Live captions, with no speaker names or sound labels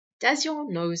Does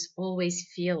your nose always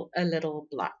feel a little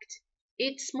blocked?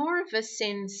 It's more of a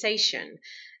sensation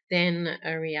than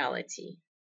a reality.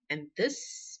 And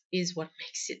this is what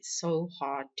makes it so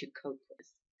hard to cope with.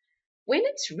 When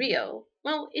it's real,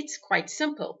 well, it's quite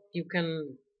simple. You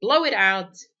can blow it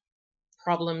out,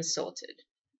 problem sorted.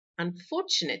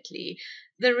 Unfortunately,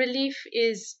 the relief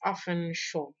is often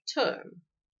short term,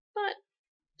 but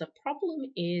the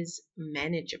problem is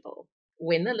manageable.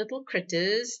 When the little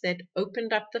critters that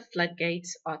opened up the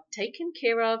floodgates are taken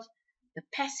care of, the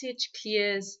passage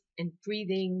clears and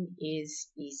breathing is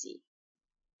easy.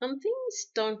 When things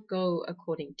don't go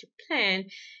according to plan,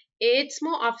 it's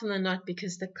more often than not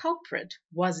because the culprit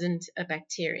wasn't a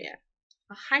bacteria.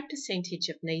 A high percentage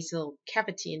of nasal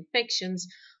cavity infections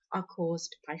are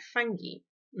caused by fungi,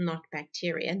 not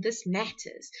bacteria. And this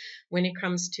matters when it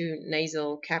comes to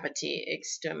nasal cavity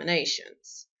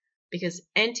exterminations because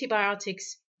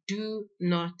antibiotics do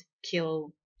not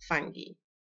kill fungi.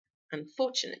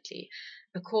 Unfortunately,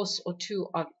 a course or two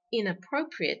of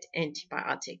inappropriate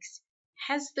antibiotics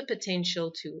has the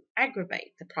potential to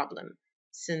aggravate the problem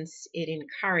since it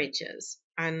encourages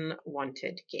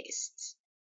unwanted guests.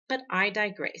 But I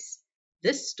digress.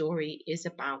 This story is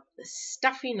about the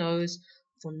stuffy nose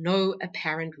for no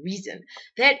apparent reason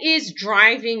that is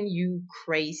driving you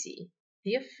crazy.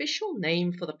 The official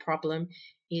name for the problem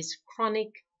is chronic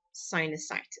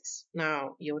sinusitis.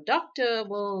 Now, your doctor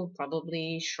will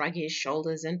probably shrug his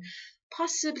shoulders and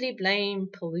possibly blame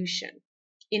pollution.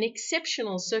 In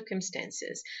exceptional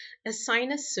circumstances, a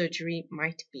sinus surgery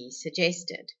might be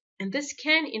suggested. And this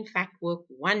can, in fact, work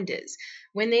wonders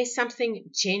when there's something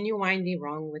genuinely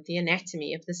wrong with the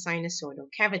anatomy of the sinusoidal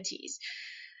cavities.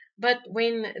 But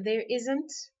when there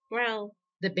isn't, well,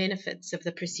 the benefits of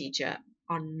the procedure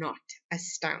are not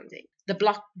astounding. The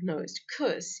blocked-nosed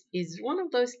curse is one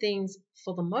of those things,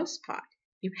 for the most part,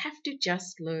 you have to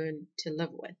just learn to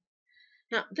live with.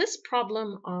 Now, this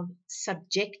problem of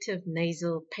subjective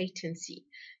nasal patency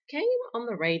came on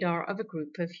the radar of a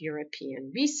group of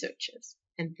European researchers,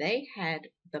 and they had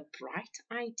the bright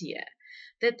idea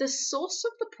that the source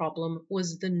of the problem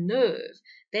was the nerve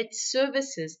that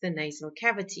services the nasal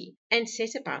cavity and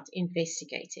set about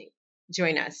investigating.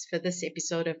 Join us for this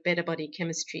episode of Better Body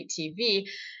Chemistry TV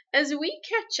as we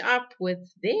catch up with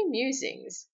their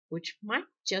musings, which might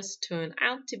just turn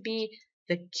out to be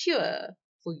the cure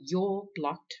for your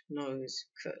blocked nose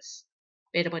curse.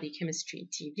 Better Body Chemistry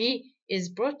TV is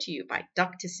brought to you by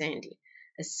Dr. Sandy,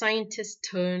 a scientist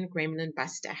turned gremlin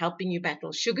buster, helping you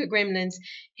battle sugar gremlins,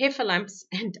 heifer lumps,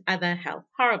 and other health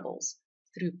horribles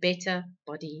through better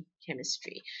body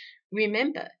chemistry.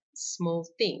 Remember, small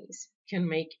things can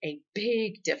make a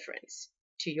big difference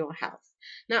to your health.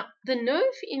 Now, the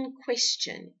nerve in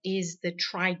question is the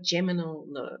trigeminal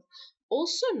nerve,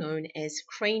 also known as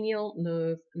cranial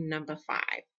nerve number 5.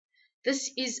 This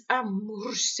is a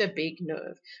moerse big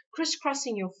nerve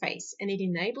crisscrossing your face, and it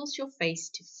enables your face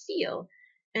to feel,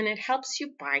 and it helps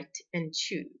you bite and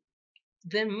chew.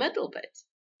 The middle bit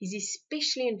is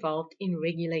especially involved in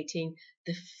regulating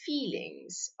the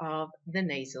feelings of the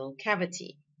nasal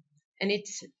cavity. And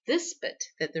it's this bit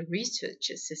that the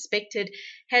researchers suspected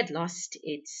had lost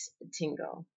its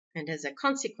tingle. And as a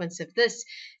consequence of this,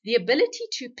 the ability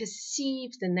to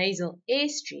perceive the nasal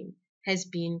airstream has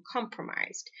been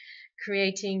compromised,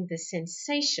 creating the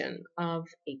sensation of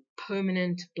a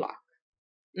permanent block.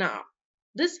 Now,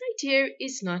 this idea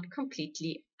is not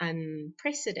completely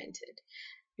unprecedented.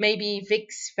 Maybe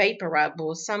Vicks VapoRub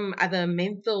or some other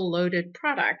menthol-loaded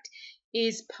product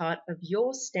is part of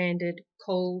your standard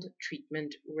cold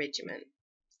treatment regimen.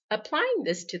 Applying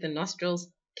this to the nostrils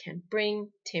can bring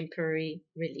temporary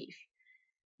relief.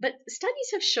 But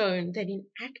studies have shown that in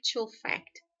actual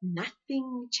fact,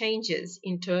 nothing changes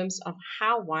in terms of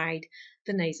how wide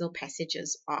the nasal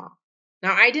passages are.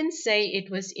 Now, I didn't say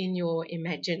it was in your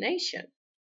imagination.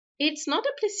 It's not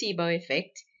a placebo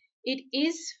effect. It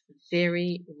is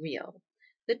very real.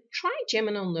 The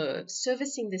trigeminal nerve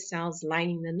servicing the cells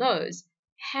lining the nose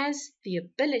has the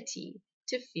ability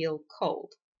to feel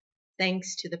cold,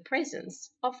 thanks to the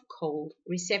presence of cold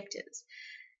receptors.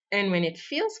 And when it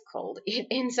feels cold, it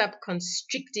ends up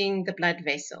constricting the blood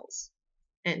vessels.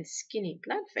 And skinny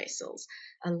blood vessels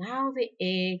allow the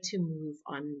air to move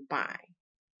on by.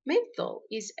 Menthol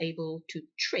is able to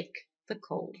trick the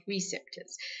cold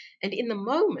receptors, and in the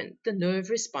moment the nerve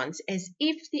responds as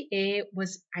if the air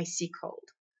was icy cold,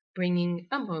 bringing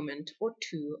a moment or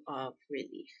two of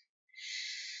relief.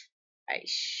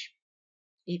 Aish.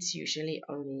 It's usually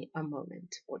only a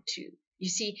moment or two. You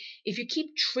see, if you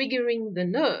keep triggering the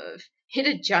nerve, it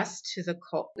adjusts to the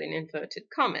cold in inverted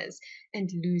commas and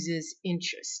loses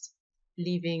interest,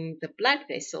 leaving the blood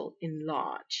vessel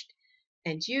enlarged,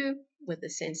 and you with the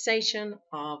sensation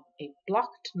of a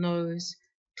blocked nose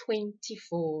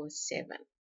 24/7.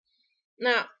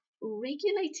 Now,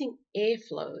 regulating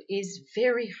airflow is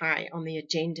very high on the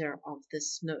agenda of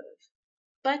this nerve,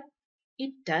 but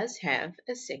it does have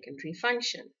a secondary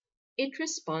function. It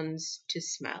responds to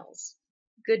smells,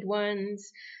 good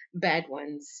ones, bad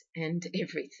ones, and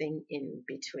everything in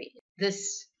between.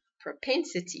 This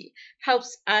propensity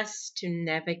helps us to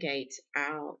navigate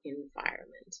our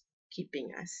environment,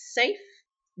 keeping us safe.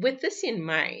 With this in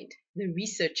mind, the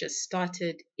researchers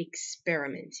started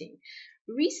experimenting,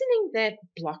 reasoning that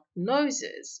blocked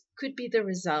noses could be the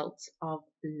result of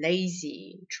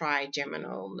lazy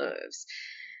trigeminal nerves.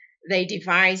 They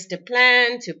devised a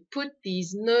plan to put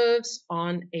these nerves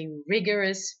on a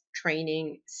rigorous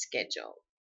training schedule.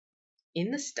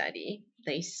 In the study,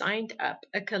 they signed up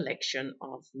a collection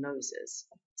of noses,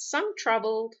 some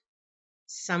troubled,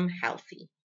 some healthy.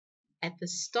 At the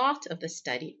start of the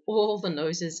study, all the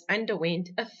noses underwent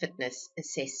a fitness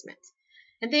assessment,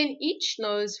 and then each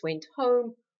nose went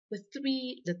home with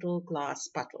 3 little glass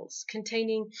bottles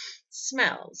containing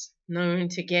smells known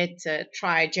to get a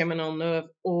trigeminal nerve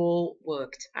all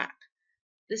worked up.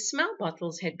 The smell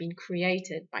bottles had been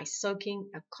created by soaking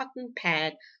a cotton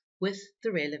pad with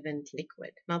the relevant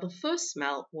liquid. Now, the first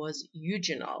smell was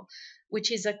eugenol,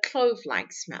 which is a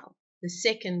clove-like smell, the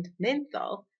second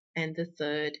menthol, and the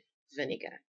third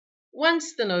vinegar.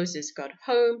 Once the noses got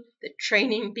home, the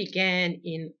training began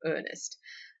in earnest.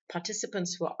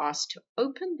 Participants were asked to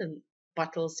open the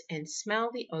bottles and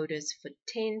smell the odors for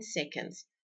 10 seconds,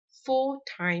 4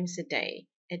 times a day,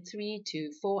 at 3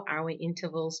 to 4 hour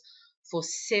intervals for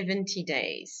 70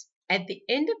 days. At the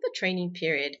end of the training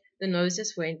period, the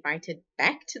noses were invited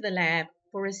back to the lab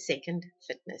for a second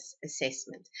fitness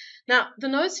assessment. Now, the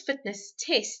nose fitness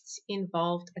tests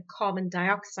involved a carbon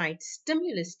dioxide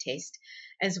stimulus test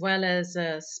as well as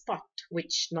a spot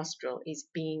which nostril is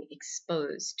being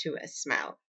exposed to a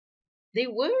smell.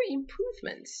 There were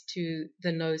improvements to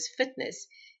the nose fitness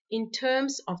in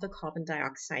terms of the carbon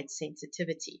dioxide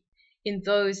sensitivity in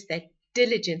those that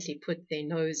diligently put their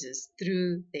noses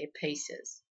through their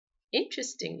paces.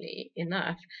 Interestingly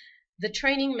enough, the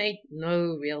training made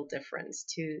no real difference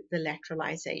to the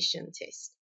lateralization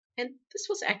test. And this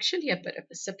was actually a bit of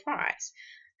a surprise.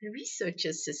 The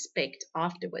researchers suspect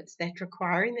afterwards that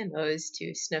requiring the nose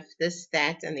to sniff this,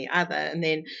 that, and the other, and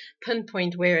then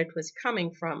pinpoint where it was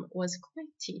coming from was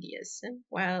quite tedious. And,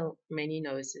 well, many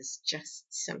noses just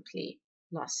simply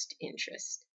lost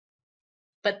interest.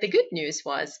 But the good news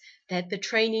was that the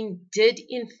training did,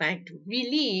 in fact,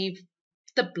 relieve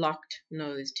the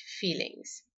blocked-nosed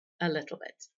feelings a little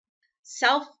bit.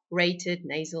 Self-rated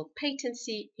nasal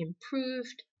patency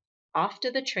improved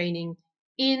after the training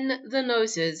in the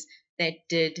noses that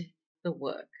did the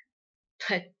work.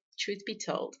 But truth be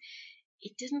told,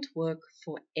 it didn't work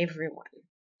for everyone.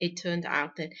 It turned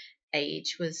out that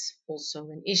age was also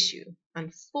an issue.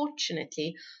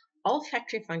 Unfortunately,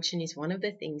 olfactory function is one of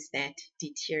the things that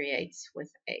deteriorates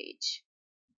with age.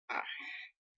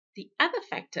 The other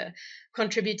factor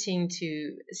contributing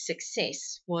to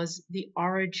success was the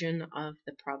origin of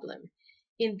the problem.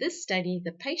 In this study,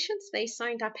 the patients they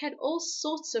signed up had all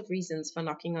sorts of reasons for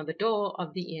knocking on the door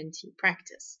of the ENT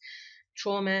practice.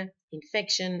 Trauma,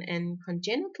 infection, and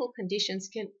congenital conditions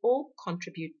can all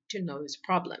contribute to nose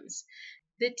problems.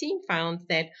 The team found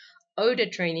that odor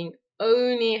training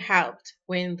only helped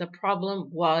when the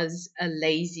problem was a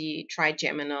lazy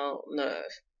trigeminal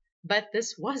nerve. But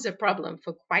this was a problem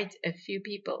for quite a few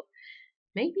people.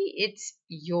 Maybe it's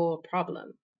your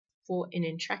problem. For an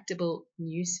intractable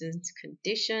nuisance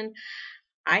condition,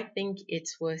 I think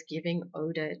it's worth giving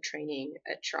odor training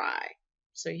a try.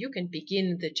 So you can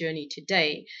begin the journey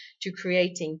today to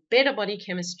creating better body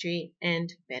chemistry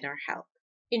and better health.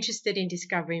 Interested in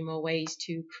discovering more ways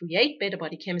to create better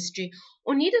body chemistry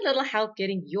or need a little help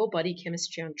getting your body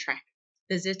chemistry on track?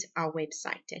 Visit our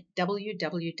website at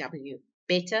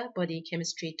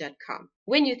www.betterbodychemistry.com.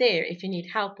 When you're there, if you need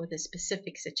help with a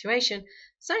specific situation,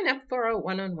 sign up for a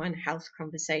one-on-one health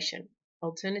conversation.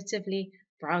 Alternatively,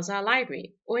 browse our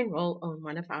library or enroll on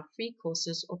one of our free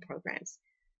courses or programs.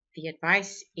 The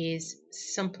advice is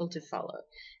simple to follow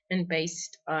and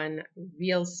based on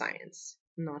real science,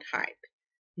 not hype.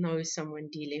 Know someone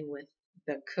dealing with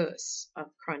the curse of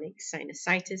chronic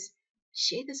sinusitis?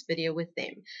 Share this video with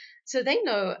them so they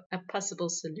know a possible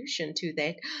solution to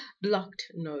that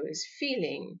blocked nose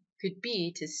feeling could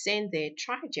be to send their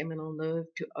trigeminal nerve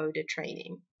to odor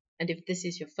training. And if this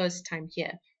is your first time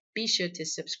here, be sure to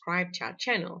subscribe to our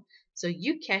channel so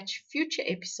you catch future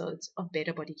episodes of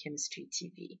Better Body Chemistry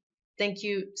TV. Thank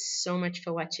you so much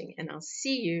for watching, and I'll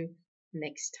see you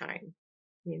next time.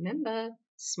 Remember,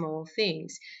 small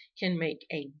things can make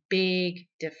a big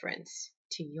difference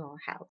to your health.